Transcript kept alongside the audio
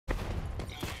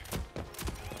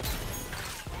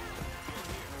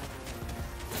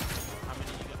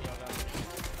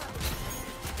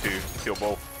Kill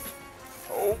both.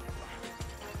 Oh.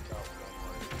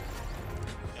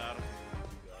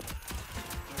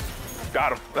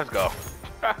 Got him. Let's go.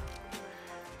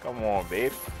 Come on,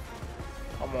 babe.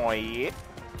 Come on, yeah.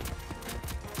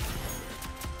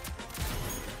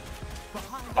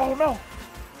 Oh no.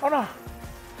 Oh no.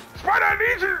 Spider, I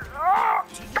need you. Oh,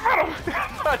 got him.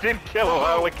 I didn't kill him.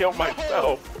 I only killed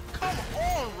myself. Come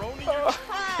on, Roni, you're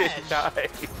trash.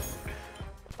 Nice.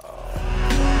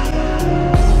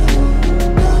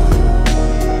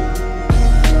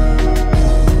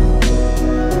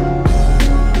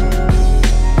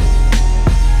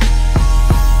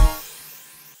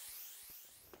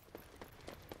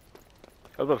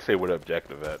 I was about to say what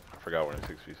objective at. I forgot when it's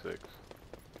 6v6.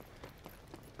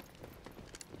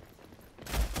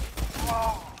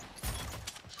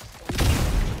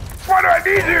 Why do I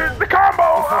need you? The combo!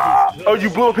 Oh, you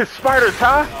blew up his spiders,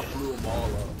 huh? I blew them all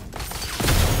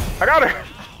up. I got her!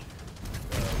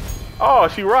 Oh,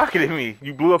 she rocketed me.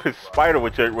 You blew up his spider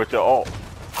with your ult.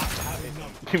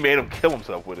 You made him kill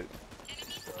himself with it.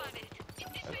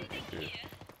 That's what you did.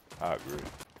 I agree.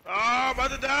 Oh, I'm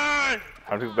about to die!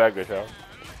 How many people back there, y'all?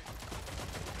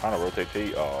 Trying to rotate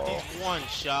T. Oh. He's one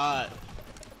shot.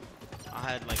 I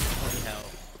had like 20 health.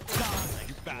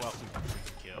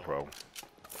 No problem.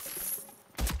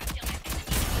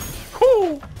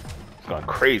 Whoo! It's going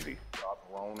crazy. Stop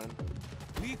Ronin.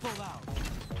 Lethal out.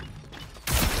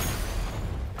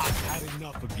 I've had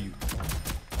enough of you.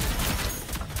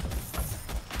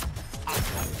 I've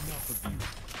had enough of you.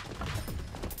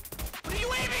 What are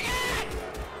you aiming at?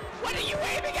 What are you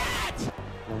aiming at?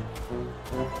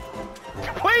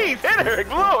 Please hit her,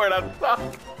 Lord, I'm sorry.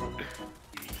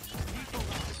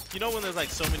 You know when there's like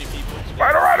so many people,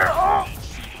 Spider Rider, oh!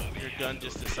 your gun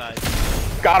just decides.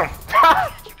 Got him.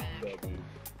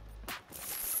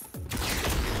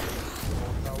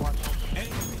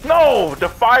 No, the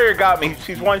fire got me.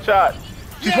 She's one shot.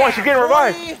 She's one. She's getting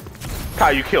revived.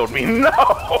 Kyle, you killed me. No.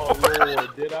 Oh,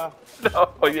 Lord, did I? No,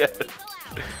 yes.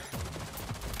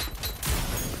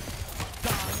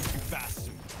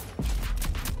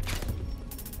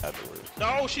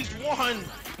 No, she's one.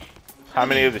 How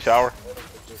many of the shower?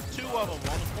 Two of them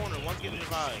on the corner. One's getting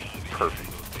revived. Perfect.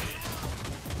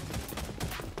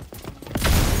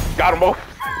 Got them both.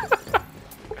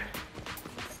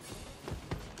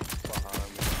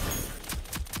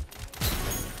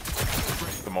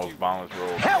 The most balanced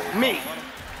roll. Help me!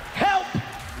 Help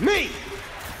me!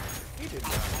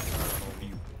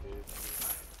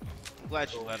 I'm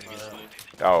glad you let me sleep.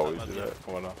 I always do that.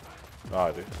 Why not? No,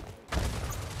 I do.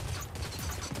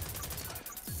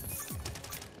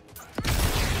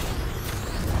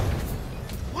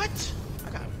 What? I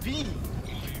got beat.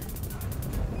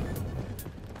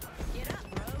 Get up,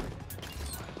 bro.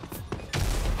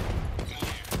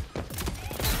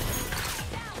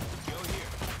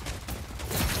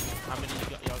 How many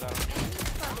y'all got?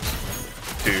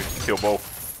 Two. Kill both.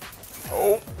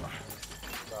 Oh.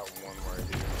 Got one right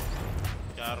here.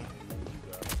 Got him.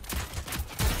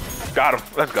 Got him.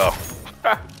 Let's go.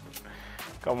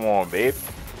 Come on, babe.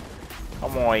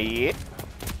 Come on, yeah.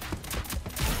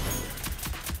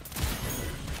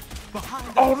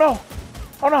 Oh no!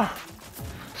 Oh no!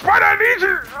 Spider, I need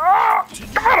you! Oh,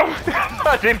 got him!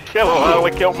 I didn't kill him. I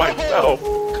only killed myself.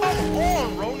 Come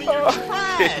on, Roni, you're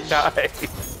trash.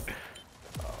 Nice.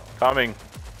 Coming.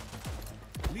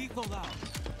 Lethal out.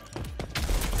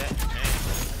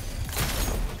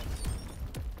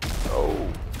 Oh.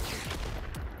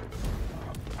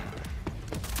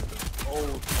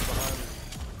 Oh, she's behind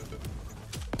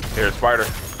me. Here's Spider.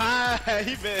 Ah,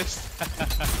 he missed.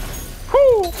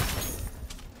 Whoo!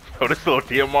 Oh, this little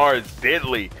DMR is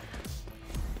deadly.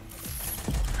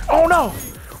 Oh no!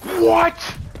 What?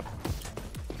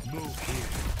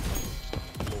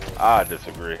 I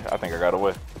disagree. I think I got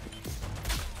away.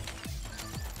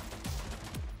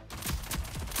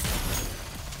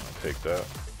 I'll take that.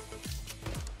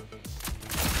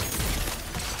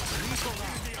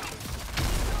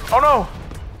 Oh no!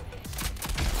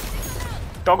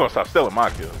 Don't go stop stealing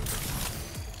my kill.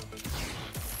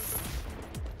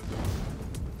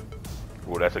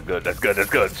 Oh, that's a good. That's good. That's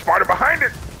good. Spider behind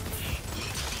it.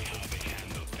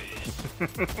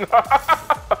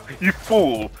 You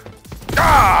fool!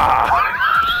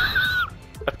 Ah!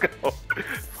 Let's go.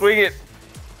 Swing it.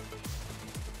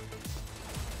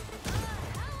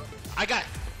 I got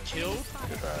killed.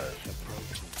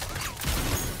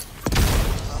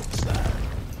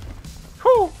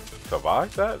 Whew.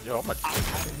 Survived that? Yo, I'm a...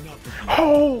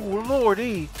 Oh,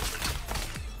 lordy.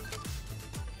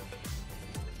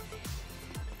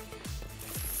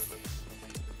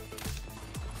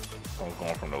 Someone's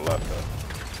going from the left though.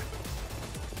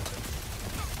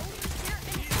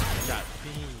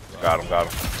 Got him,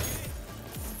 got him.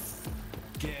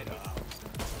 Get up.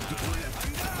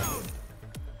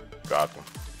 Got him.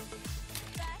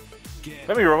 Get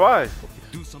Let me revive.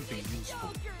 Do something useful.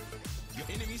 Your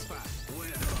enemy spot.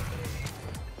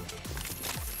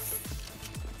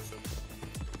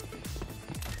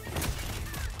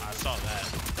 I saw that.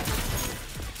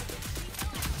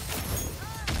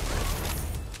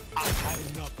 I've had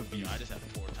enough of you. I just have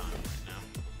 4 times right now.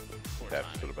 4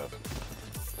 Happens to times. the best.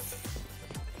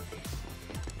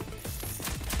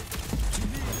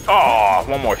 Oh,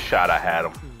 one more shot. I had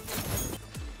him.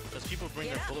 Because people bring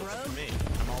their bullets to me.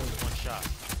 I'm always one shot.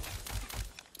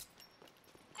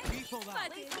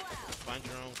 Find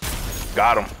your own.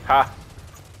 Got him. Ha.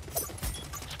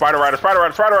 Spider Rider, Spider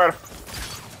Rider, Spider Rider.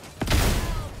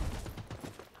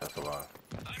 That's a lot.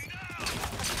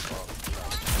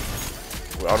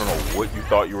 Well, I don't know what you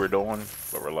thought you were doing,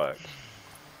 but relax.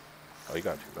 Oh, he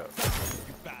got you back.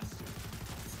 You bastard.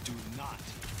 Do not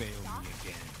fail me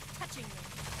again. Touching me.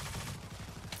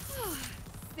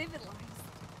 Civilized.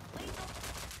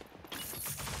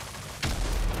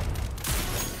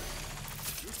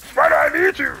 Spider, I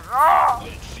need you. Ah,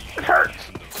 it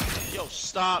hurts. Yo,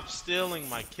 stop stealing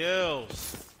my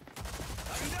kills.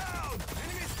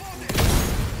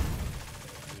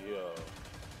 Yeah.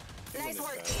 Nice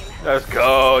work, team. Let's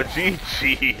go.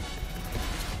 GG.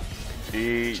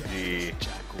 GG.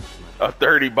 A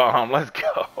 30 bomb. Let's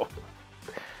go.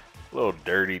 A little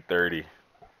dirty 30.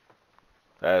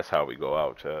 That's how we go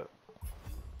out, chat.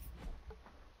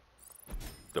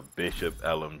 The Bishop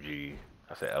LMG.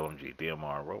 I said LMG.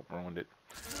 DMR. Ruined it.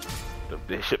 The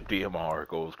Bishop DMR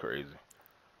goes crazy.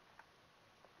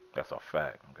 That's a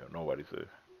fact. Okay, nobody said.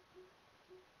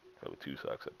 Level 2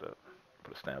 sucks at that.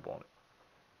 Put a stamp on it.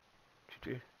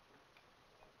 GG.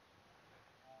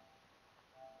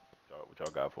 What y'all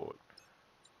got for it?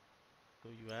 Who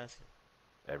you asking?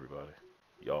 Everybody.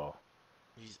 Y'all.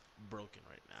 He's broken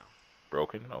right now.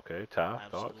 Broken? Okay. Ty,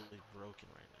 thoughts? Absolutely broken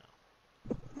right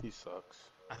now. He sucks.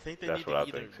 I think they That's need what to I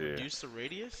either think, too. reduce the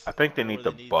radius. I think they or need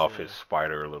to buff to- his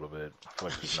spider a little bit. I feel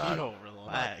like it's not, Yo, not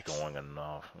relax. doing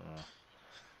enough.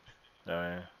 I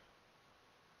mean,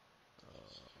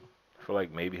 I feel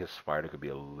like maybe his spider could be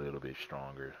a little bit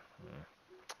stronger.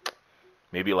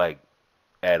 Maybe like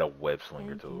add a web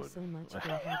slinger Thank to you it. so much for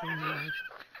having me.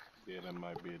 Yeah, that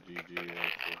might be a GG.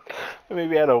 Actually.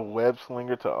 Maybe add a web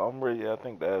slinger to Umbra. Yeah, I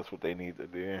think that's what they need to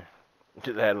do.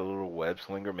 Just add a little web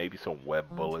slinger, maybe some web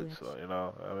On bullets. Twitch. You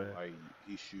know, I mean, Like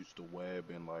he shoots the web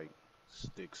and like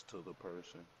sticks to the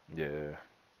person. yeah.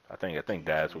 I think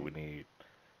that's what we need.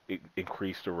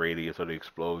 Increase the radius of the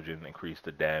explosion, increase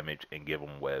the damage, and give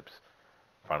them webs.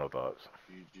 Final thoughts.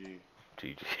 GG.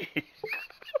 GG.